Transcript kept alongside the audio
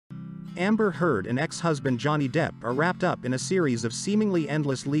Amber Heard and ex-husband Johnny Depp are wrapped up in a series of seemingly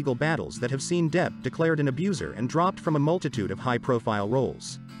endless legal battles that have seen Depp declared an abuser and dropped from a multitude of high-profile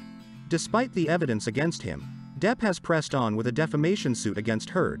roles. Despite the evidence against him, Depp has pressed on with a defamation suit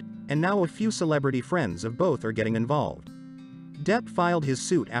against Heard, and now a few celebrity friends of both are getting involved. Depp filed his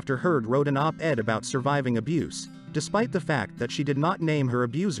suit after Heard wrote an op-ed about surviving abuse, despite the fact that she did not name her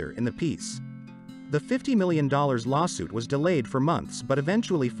abuser in the piece. The $50 million lawsuit was delayed for months but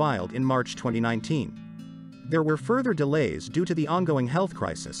eventually filed in March 2019. There were further delays due to the ongoing health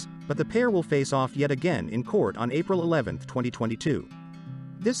crisis, but the pair will face off yet again in court on April 11, 2022.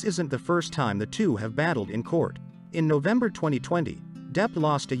 This isn't the first time the two have battled in court. In November 2020, Depp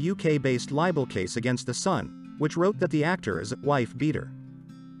lost a UK-based libel case against The Sun, which wrote that the actor is a wife beater.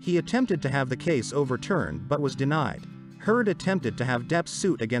 He attempted to have the case overturned but was denied. Heard attempted to have Depp's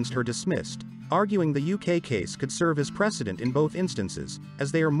suit against her dismissed, arguing the UK case could serve as precedent in both instances,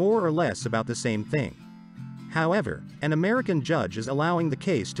 as they are more or less about the same thing. However, an American judge is allowing the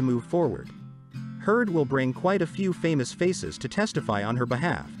case to move forward. Heard will bring quite a few famous faces to testify on her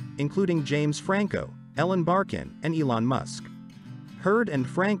behalf, including James Franco, Ellen Barkin, and Elon Musk. Heard and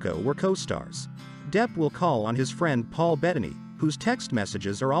Franco were co-stars. Depp will call on his friend Paul Bettany, whose text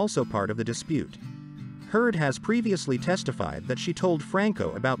messages are also part of the dispute. Heard has previously testified that she told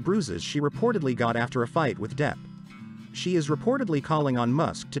Franco about bruises she reportedly got after a fight with Depp. She is reportedly calling on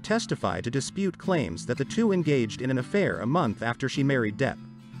Musk to testify to dispute claims that the two engaged in an affair a month after she married Depp.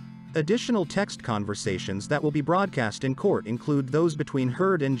 Additional text conversations that will be broadcast in court include those between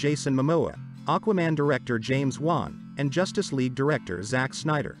Heard and Jason Momoa, Aquaman director James Wan, and Justice League director Zack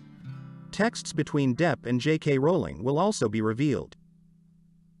Snyder. Texts between Depp and J.K. Rowling will also be revealed.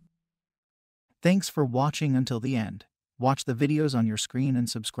 Thanks for watching until the end. Watch the videos on your screen and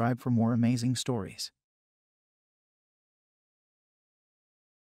subscribe for more amazing stories.